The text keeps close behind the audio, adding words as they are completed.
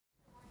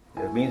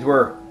It means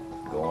we're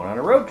going on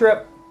a road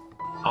trip.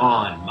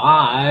 On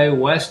my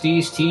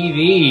Westies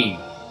TV.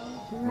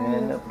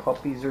 And the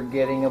puppies are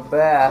getting a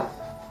bath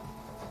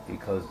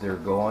because they're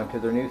going to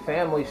their new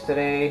families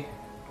today.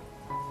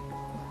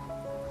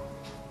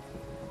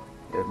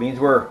 It means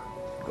we're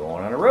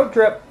going on a road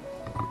trip.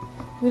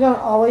 We don't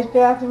always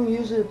bath them.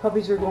 Usually the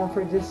puppies are going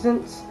for a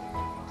distance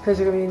because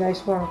they're going to be a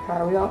nice warm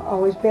car. We don't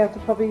always bath the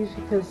puppies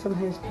because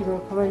sometimes people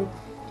are coming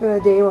during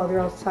the day while they're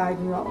outside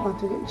and we don't want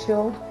them to get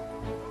chilled,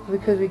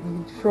 because we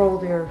can control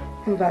their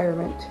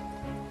environment.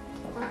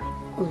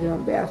 We'll give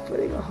them a bath before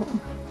they go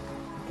home.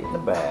 Get in the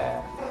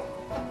bath.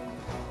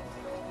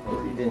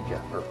 You didn't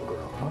get purple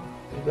girl, huh?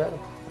 You got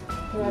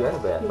a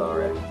bath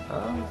already,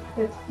 huh?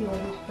 It's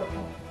Bambi's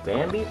purple.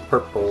 Bambi's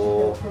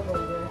purple.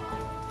 Purple there.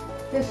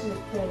 This is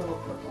plain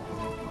old purple.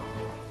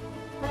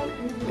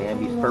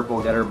 Bambi's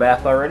purple got her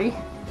bath already.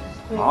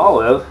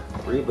 Olive.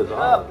 Reba's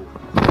up.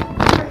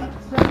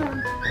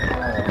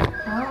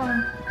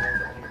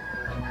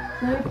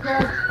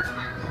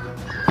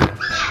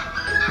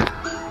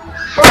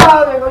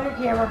 Oh, there goes your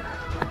camera.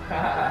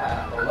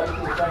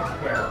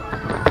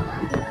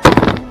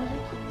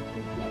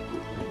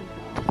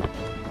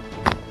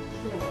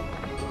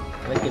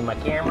 Licking my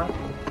camera.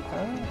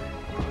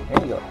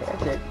 There you go.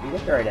 That's it. You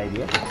got the right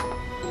idea.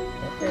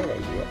 That's the right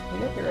idea. You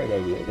got the right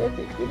idea. That's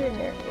it. Get in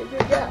there.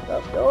 Yeah.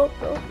 Nope.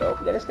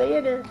 You gotta stay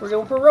in there. We're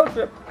going for a road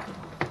trip.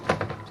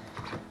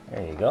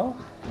 There you go.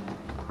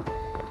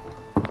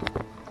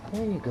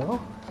 There you go.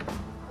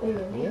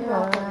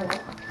 Yeah.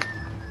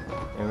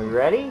 Are we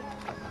ready?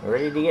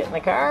 Ready to get in the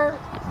car?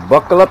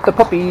 Buckle up the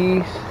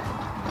puppies.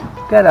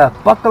 Gotta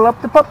buckle up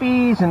the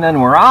puppies, and then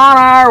we're on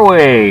our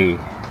way.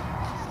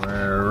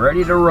 We're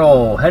ready to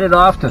roll. Headed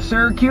off to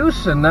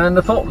Syracuse and then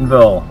to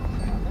Fultonville.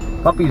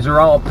 Puppies are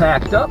all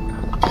packed up.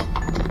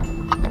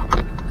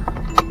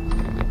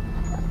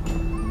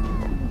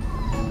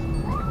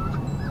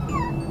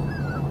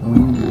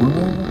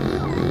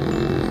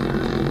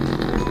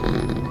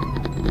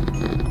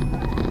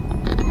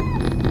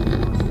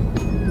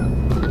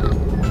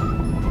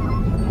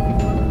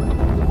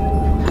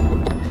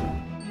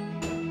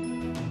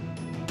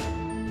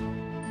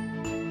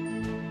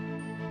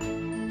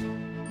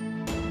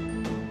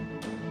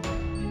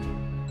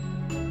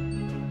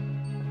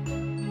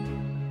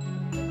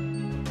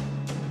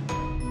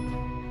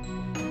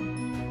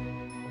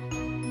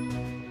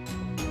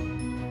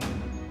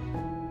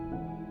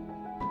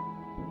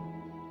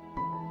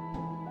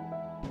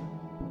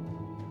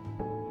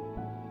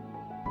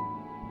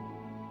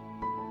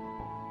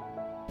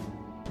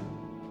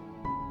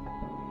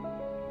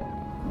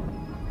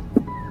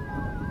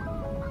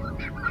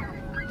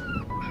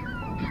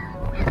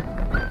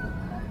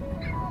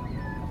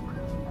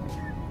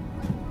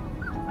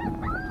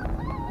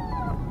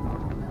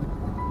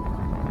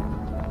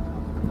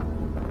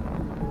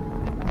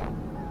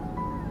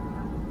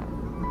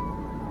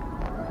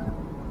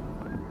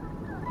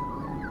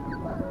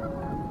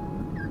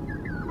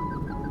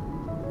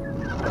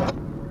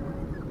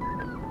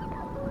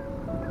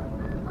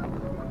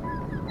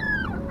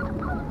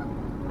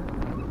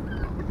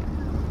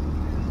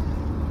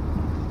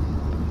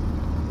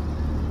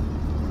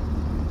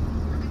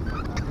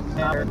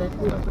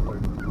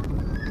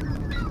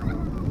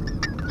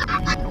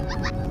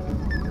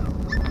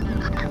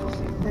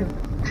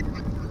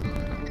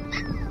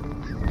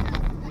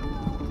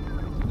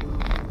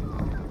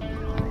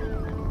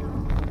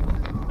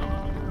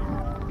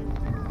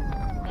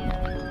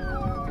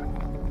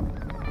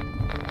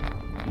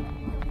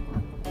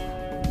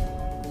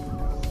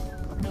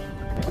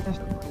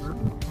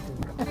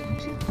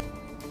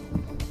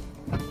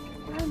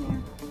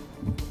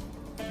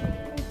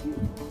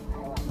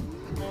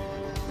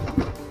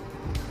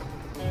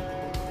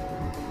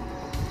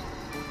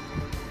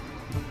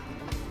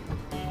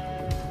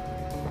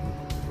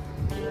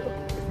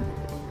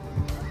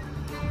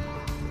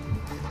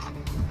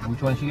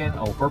 Which one's she getting?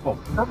 Oh, purple.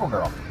 Purple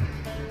girl.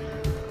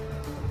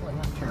 Oh,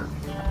 not sure.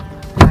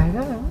 I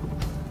don't know.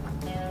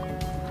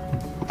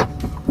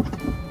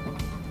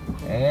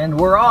 And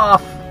we're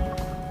off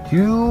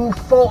to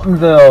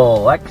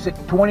Fultonville, exit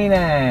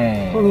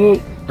 29.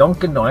 28.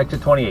 Dunkin' Donuts,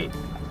 exit 28.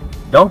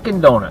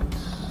 Dunkin' Donuts.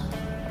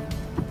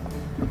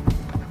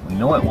 We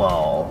know it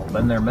well.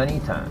 Been there many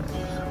times.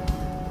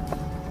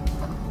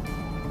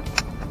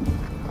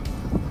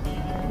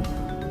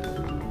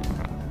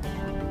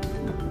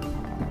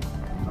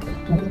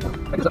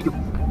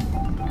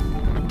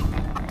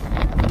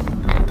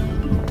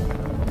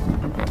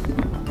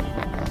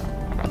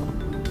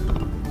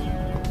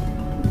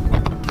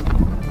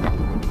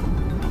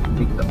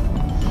 Take the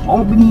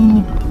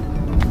Albany.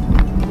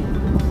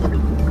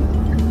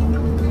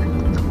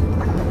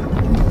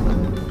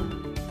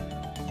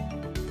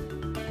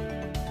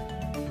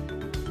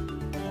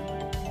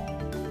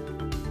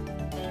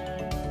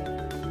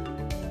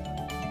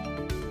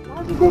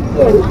 How's it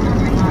good?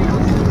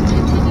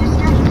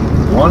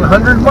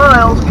 100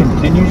 miles,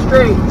 continue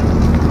straight.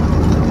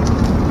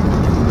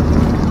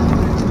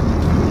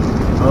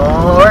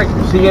 Alright,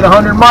 see you at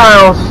 100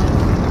 miles.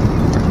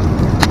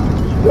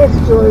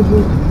 Yes,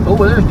 Georgie. Oh,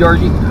 there's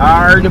Georgie.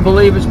 Hard to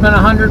believe it's been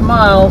 100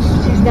 miles.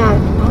 She's not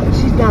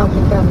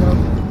with them though.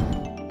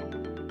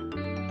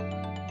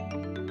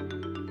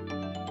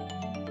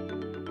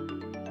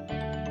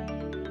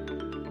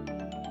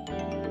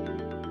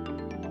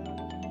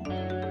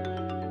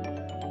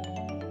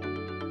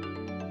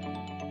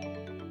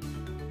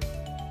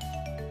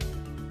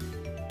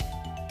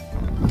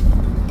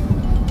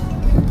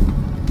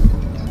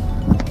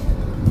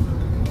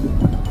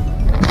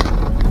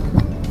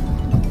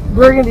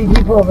 Burgundy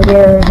people over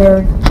there,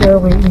 they're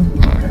waiting.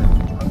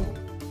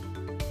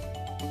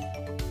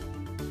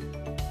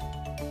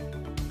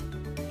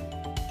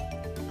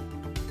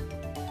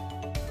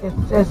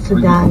 That's the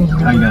Donnie.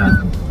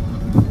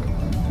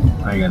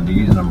 How you gonna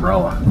use an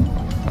umbrella?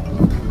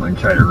 I'm gonna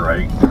try to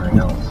write anything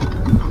else.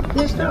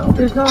 There's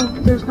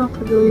no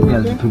pavilion. Yeah,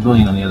 there's a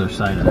pavilion on the other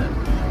side of it.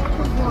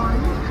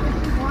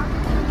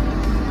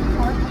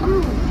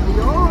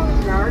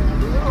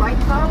 I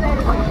saw that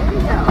in the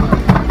video.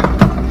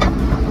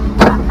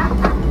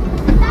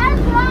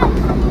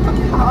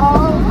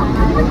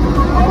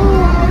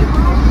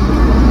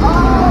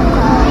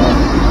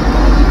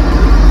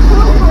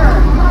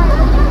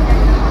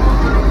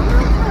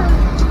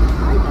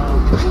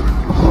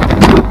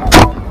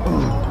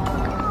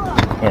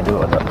 Can't do it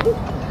without.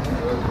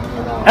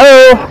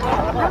 Hello.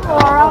 Hi,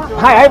 Laura.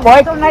 Hi,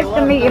 Mike. So nice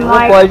to meet you,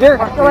 My Mike. pleasure.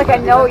 I feel like I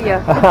know you.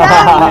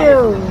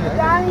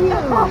 Donnie.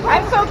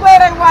 I'm so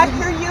glad I watched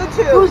your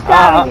YouTube. Who's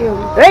Donnie?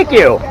 Thank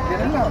you.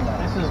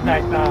 This is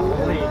nice. I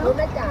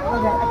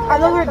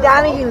know they're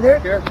Donnie. They're.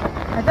 I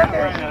thought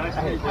they're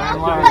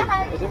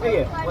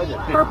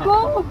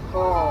purple.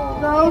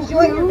 No,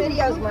 Enjoy your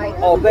videos, Mike.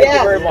 Oh, thank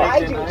you very much. I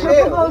do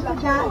Purple too. goes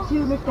to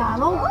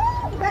McDonald's.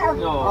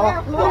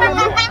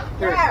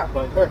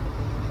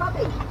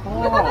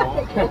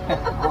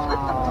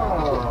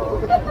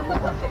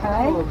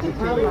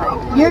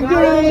 You're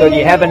getting. So do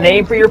you have a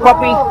name for your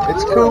puppy?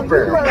 It's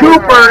Cooper.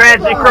 Cooper,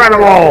 that's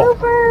incredible.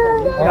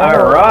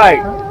 All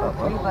right.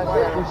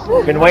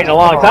 Been waiting a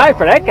long time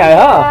for that guy,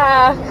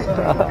 huh?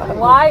 Yeah.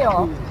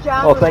 Lyle.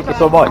 Oh, thank you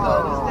so much.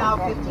 Now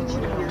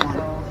 52 years old.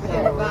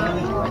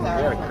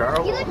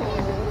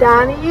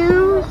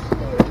 Donahue.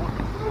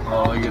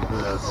 Oh, look at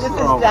this. This is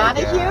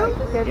Donahue?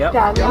 That's Yep.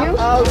 Donahue.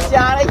 Oh,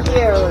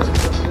 Donahue.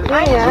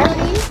 Hi,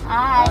 Judy.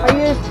 Hi. Are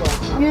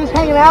you just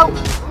hanging out?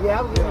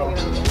 Yeah, we're hanging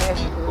out.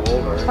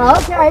 Oh,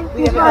 okay.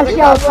 You just want to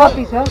see all the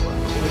puppies, huh?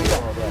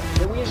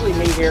 We usually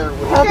meet here.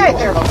 You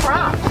guys are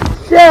props.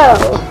 So,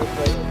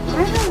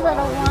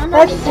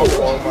 let's see.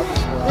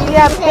 We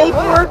have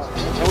paperwork.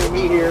 We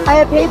meet here. I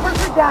have paper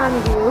for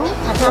Donahue. I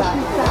have to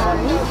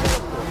sign.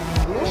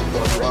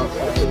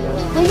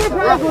 We can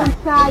probably go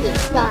inside and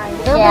sign.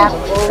 Yeah.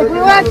 If we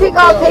want to take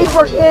all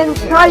paperwork in,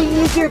 it's probably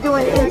easier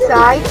doing it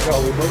inside.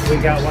 We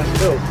got one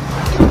too.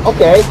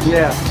 Okay.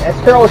 Yeah. As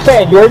Carol was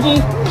saying,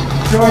 Georgie?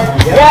 Yeah,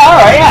 all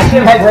right. Yeah, she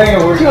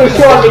was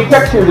showing me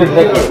pictures of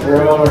Vicky.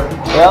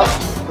 Yep.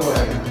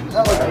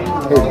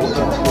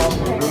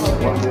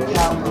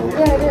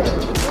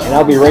 And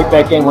I'll be right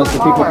back in once the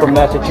people from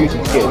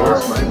Massachusetts get here.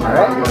 All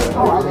right?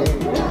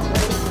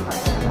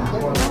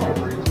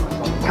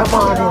 Come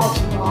on in.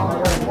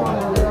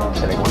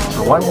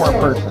 One more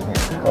person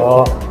here.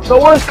 Oh.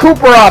 So where's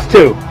Cooper off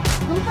to?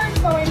 Cooper's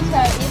going to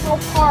Eagle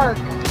Park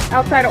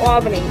outside of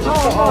Albany.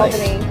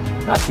 Albany.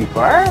 Not too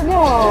far.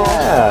 No.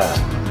 Yeah.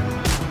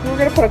 We're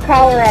going to put a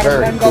collar on him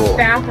Very and then go to cool. the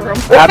bathroom.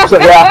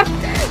 Absolutely. Yeah.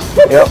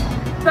 Yep.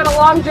 It's been a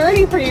long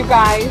journey for you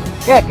guys.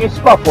 Yeah, it's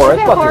about 4. Is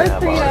It's it about hard 3.5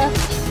 for you hours.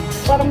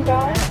 to let him go?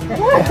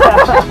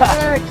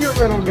 Cute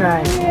little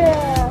guy.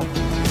 Yeah.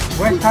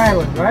 West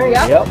Highland, right?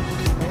 Yep. Yep.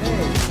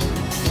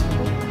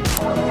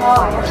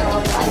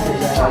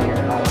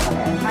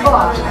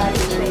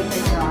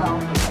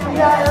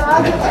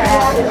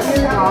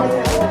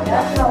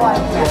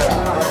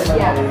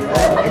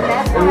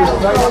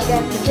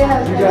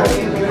 Yeah.